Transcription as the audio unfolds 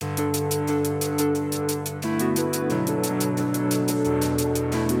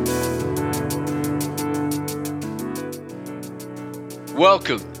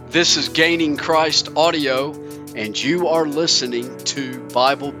Welcome. This is Gaining Christ Audio, and you are listening to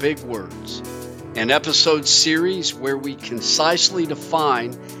Bible Big Words, an episode series where we concisely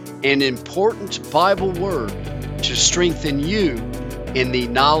define an important Bible word to strengthen you in the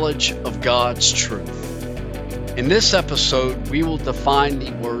knowledge of God's truth. In this episode, we will define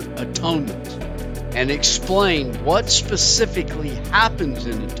the word atonement and explain what specifically happens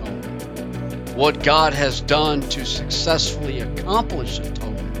in atonement, what God has done to successfully accomplish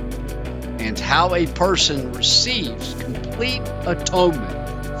atonement, and how a person receives complete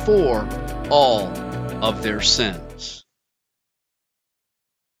atonement for all of their sins.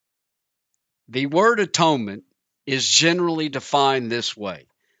 The word atonement is generally defined this way: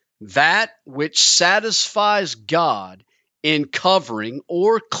 that which satisfies God in covering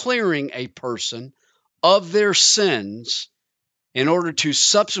or clearing a person of their sins in order to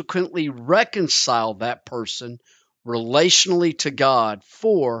subsequently reconcile that person relationally to God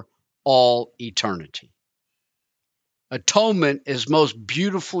for all eternity. Atonement is most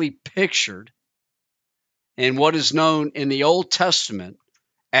beautifully pictured in what is known in the Old Testament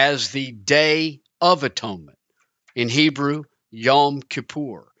as the Day of Atonement, in Hebrew, Yom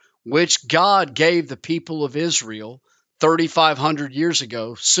Kippur, which God gave the people of Israel 3,500 years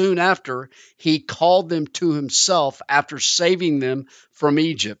ago, soon after he called them to himself after saving them from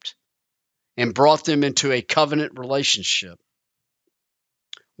Egypt and brought them into a covenant relationship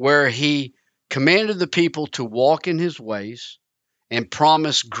where he commanded the people to walk in his ways and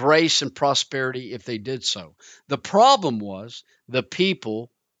promised grace and prosperity if they did so. The problem was the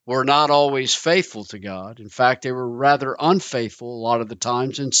people were not always faithful to God. In fact, they were rather unfaithful a lot of the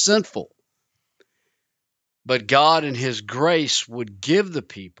times and sinful. But God in his grace would give the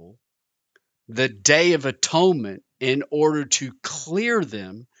people the Day of Atonement in order to clear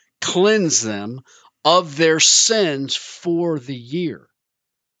them, cleanse them of their sins for the year,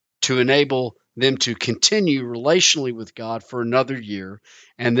 to enable them to continue relationally with God for another year,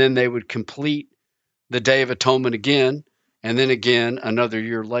 and then they would complete the Day of Atonement again, and then again another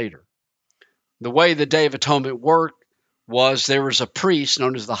year later. The way the Day of Atonement worked was there was a priest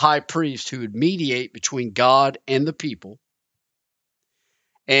known as the high priest who would mediate between God and the people.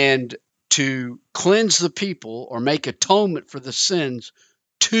 And to cleanse the people or make atonement for the sins,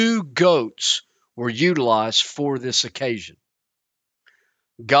 2 goats were utilized for this occasion.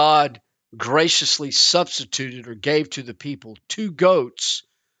 God graciously substituted or gave to the people 2 goats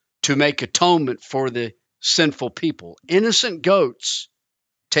to make atonement for the sinful people. Innocent goats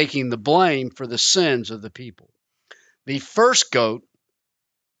taking the blame for the sins of the people. The first goat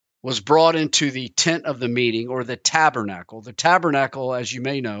was brought into the tent of the meeting, or the tabernacle. The tabernacle, as you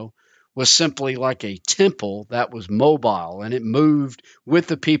may know, was simply like a temple that was mobile, and it moved with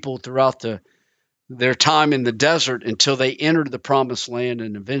the people throughout their time in the desert until they entered the promised land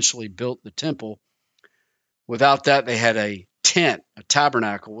and eventually built the temple. Without that, they had a tent, a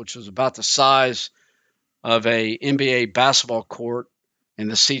tabernacle, which was about the size of a NBA basketball court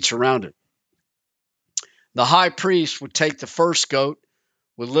and the seats around it. The high priest would take the first goat,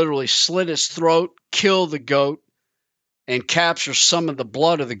 would literally slit its throat, kill the goat, and capture some of the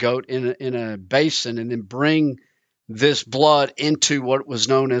blood of the goat in a basin, and then bring this blood into what was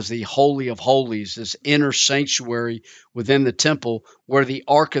known as the Holy of Holies, this inner sanctuary within the temple where the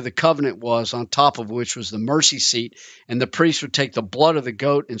Ark of the Covenant was, on top of which was the mercy seat. And the priest would take the blood of the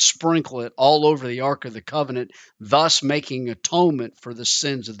goat and sprinkle it all over the Ark of the Covenant, thus making atonement for the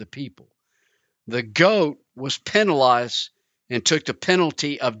sins of the people. The goat was penalized and took the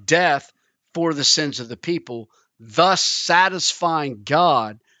penalty of death for the sins of the people, thus satisfying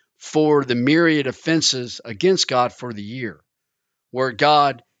God for the myriad offenses against God for the year, where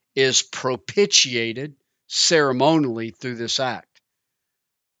God is propitiated ceremonially through this act.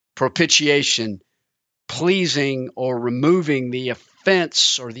 Propitiation, pleasing or removing the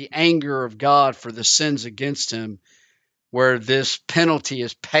offense or the anger of God for the sins against him, where this penalty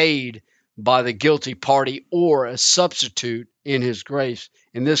is paid by the guilty party or a substitute in his grace,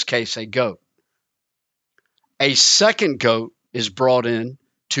 in this case, a goat. A second goat is brought in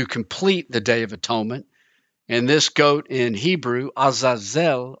to complete the Day of Atonement, and this goat in Hebrew,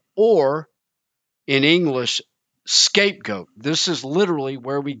 Azazel, or in English, scapegoat. This is literally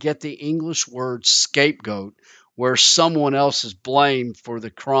where we get the English word scapegoat, where someone else is blamed for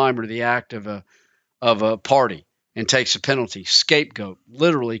the crime or the act of a party and takes a penalty. Scapegoat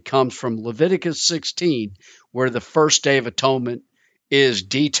literally comes from Leviticus 16, where the first Day of Atonement is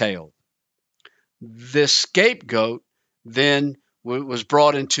detailed. This scapegoat then was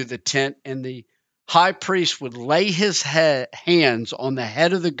brought into the tent, and the high priest would lay his hands on the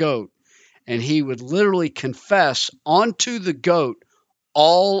head of the goat, and he would literally confess onto the goat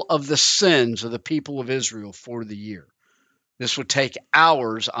all of the sins of the people of Israel for the year. This would take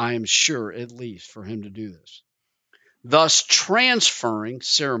hours, I am sure, at least, for him to do this. Thus transferring,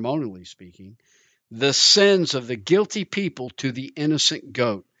 ceremonially speaking, the sins of the guilty people to the innocent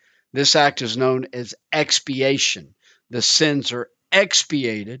goat. This act is known as expiation. The sins are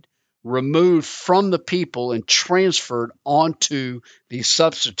expiated, removed from the people, and transferred onto the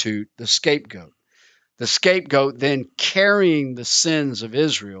substitute, the scapegoat. The scapegoat, then carrying the sins of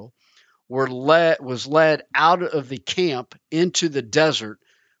Israel, was led out of the camp into the desert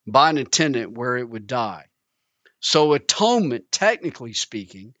by an attendant where it would die. So atonement, technically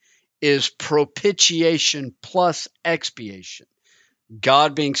speaking, is propitiation plus expiation.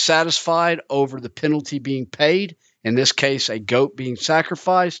 God being satisfied over the penalty being paid, in this case, a goat being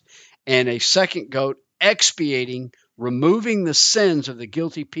sacrificed, and a second goat expiating, removing the sins of the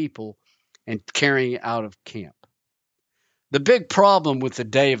guilty people and carrying it out of camp. The big problem with the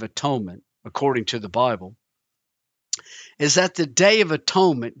Day of Atonement, according to the Bible, is that the Day of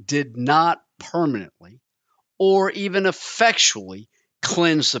Atonement did not permanently or even effectually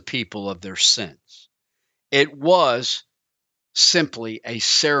cleanse the people of their sins. It was simply a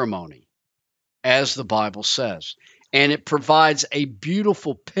ceremony, as the Bible says. And it provides a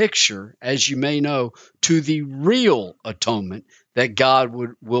beautiful picture, as you may know, to the real atonement that God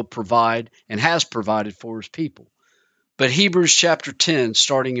will provide and has provided for his people. But Hebrews chapter 10,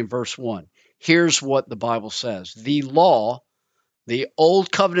 starting in verse 1, here's what the Bible says. The law, the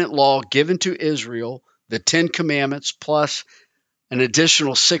old covenant law given to Israel, the 10 commandments plus an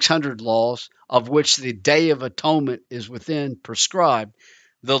additional 600 laws, of which the Day of Atonement is within prescribed,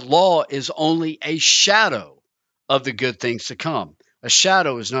 the law is only a shadow of the good things to come. A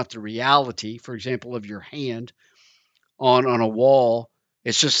shadow is not the reality, for example, of your hand on a wall.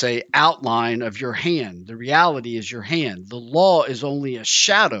 It's just an outline of your hand. The reality is your hand. The law is only a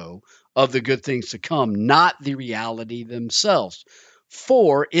shadow of the good things to come, not the reality themselves.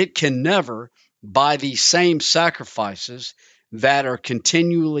 For it can never, by the same sacrifices that are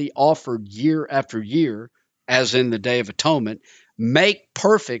continually offered year after year, as in the Day of Atonement, make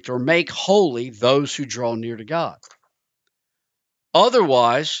perfect or make holy those who draw near to God.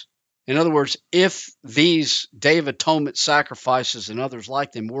 Otherwise, in other words, if these Day of Atonement sacrifices and others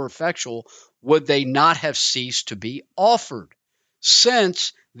like them were effectual, would they not have ceased to be offered?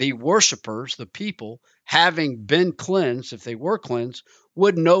 Since the worshipers, the people, having been cleansed, if they were cleansed,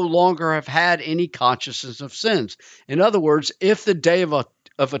 would no longer have had any consciousness of sins. In other words, if the Day of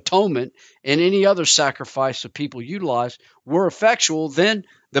Atonement and any other sacrifice the people utilized were effectual, then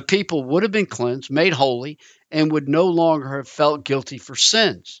the people would have been cleansed, made holy, and would no longer have felt guilty for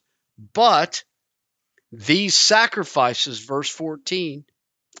sins. But these sacrifices, verse 14,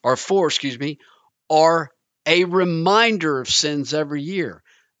 or 4, are a reminder of sins every year.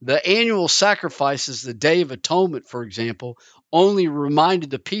 The annual sacrifices, the Day of Atonement, for example, only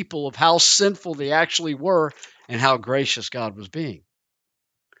reminded the people of how sinful they actually were and how gracious God was being.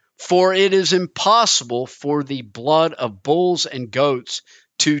 For it is impossible for the blood of bulls and goats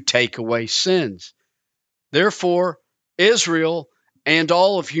to take away sins. Therefore, Israel and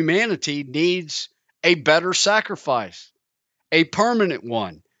all of humanity needs a better sacrifice, a permanent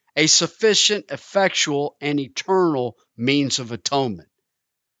one, a sufficient, effectual, and eternal means of atonement.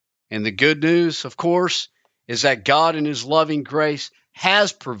 And the good news, of course, is that God in his loving grace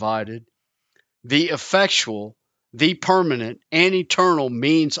has provided the effectual, the permanent, and eternal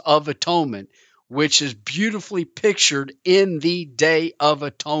means of atonement, which is beautifully pictured in the Day of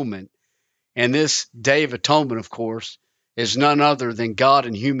Atonement. And this Day of Atonement, of course, is none other than God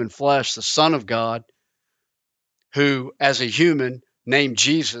in human flesh, the Son of God, who, as a human, named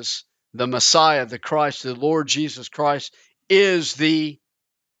Jesus, the Messiah, the Christ, the Lord Jesus Christ, is the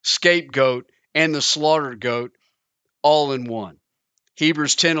scapegoat and the slaughtered goat all in one.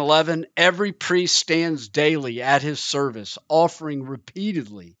 Hebrews 10:11, every priest stands daily at his service, offering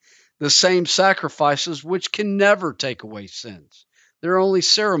repeatedly the same sacrifices which can never take away sins. They're only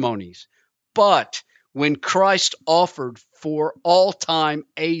ceremonies. But when Christ offered for all time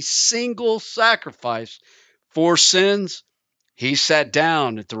a single sacrifice for sins, he sat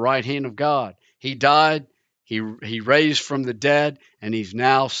down at the right hand of God. He died, he raised from the dead, and he's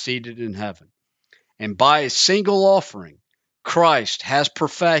now seated in heaven. And by a single offering, Christ has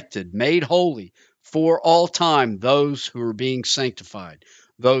perfected, made holy for all time those who are being sanctified,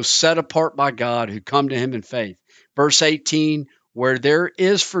 those set apart by God who come to him in faith. Verse 18, where there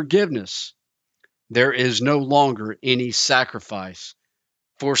is forgiveness, there is no longer any sacrifice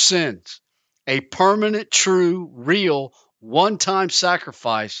for sins. A permanent, true, real, one-time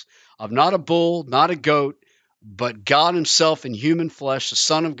sacrifice of not a bull, not a goat, but God himself in human flesh, the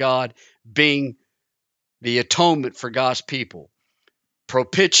Son of God, being the atonement for God's people.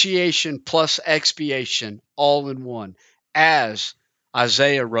 Propitiation plus expiation, all in one, as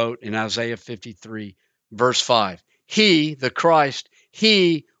Isaiah wrote in Isaiah 53, verse 5. He, the Christ,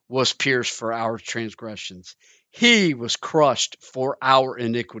 he was pierced for our transgressions. He was crushed for our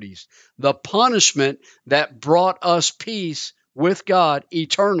iniquities. The punishment that brought us peace with God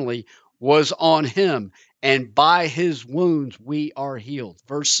eternally was on him, and by his wounds we are healed.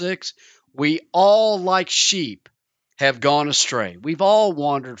 Verse 6, we all like sheep have gone astray. We've all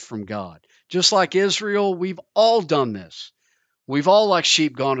wandered from God. Just like Israel, we've all done this. We've all, like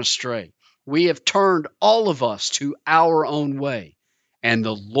sheep, gone astray. We have turned, all of us, to our own way, and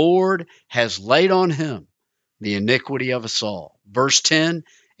the Lord has laid on him the iniquity of us all. Verse 10,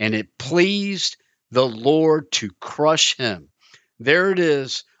 and it pleased the Lord to crush him. There it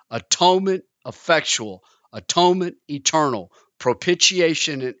is, atonement effectual, atonement eternal,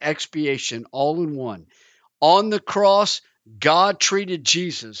 propitiation and expiation all in one. On the cross, God treated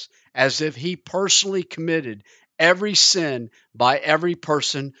Jesus as if he personally committed every sin by every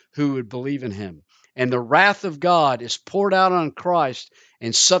person who would believe in him. And the wrath of God is poured out on Christ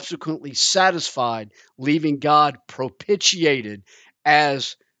and subsequently satisfied, leaving God propitiated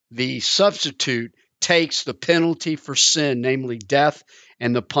as the substitute takes the penalty for sin, namely death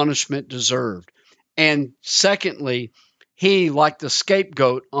and the punishment deserved. And secondly, he, like the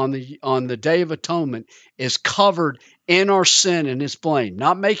scapegoat on the Day of Atonement, is covered in our sin and his blame,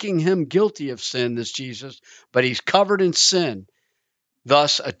 not making him guilty of sin, this Jesus, but he's covered in sin.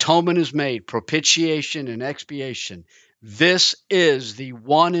 Thus, atonement is made, propitiation and expiation. This is the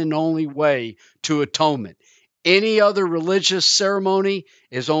one and only way to atonement. Any other religious ceremony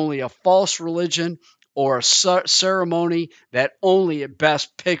is only a false religion or a ceremony that only at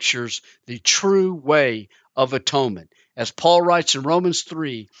best pictures the true way of atonement. As Paul writes in Romans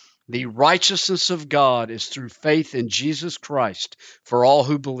 3, the righteousness of God is through faith in Jesus Christ for all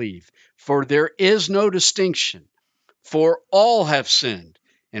who believe. For there is no distinction, for all have sinned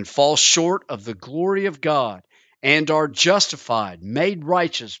and fall short of the glory of God and are justified, made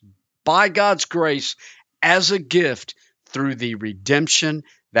righteous by God's grace as a gift through the redemption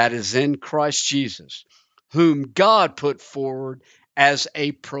that is in Christ Jesus, whom God put forward as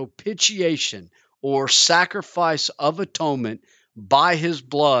a propitiation or sacrifice of atonement by his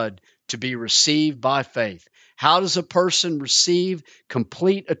blood to be received by faith. How does a person receive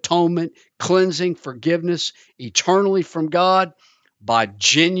complete atonement, cleansing, forgiveness eternally from God? By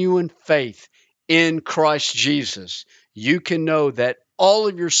genuine faith in Christ Jesus. You can know that all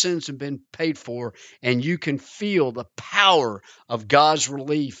of your sins have been paid for, and you can feel the power of God's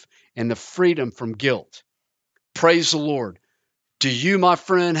relief and the freedom from guilt. Praise the Lord. Do you, my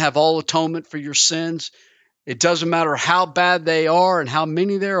friend, have all atonement for your sins? It doesn't matter how bad they are and how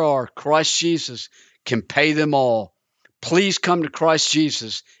many there are. Christ Jesus can pay them all. Please come to Christ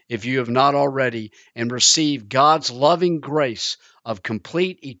Jesus if you have not already and receive God's loving grace of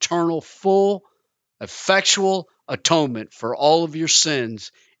complete, eternal, full, effectual atonement for all of your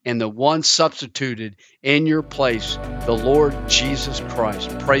sins in the one substituted in your place, the Lord Jesus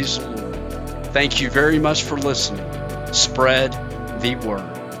Christ. Praise the Lord. Thank you very much for listening. Spread the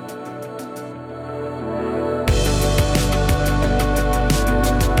word.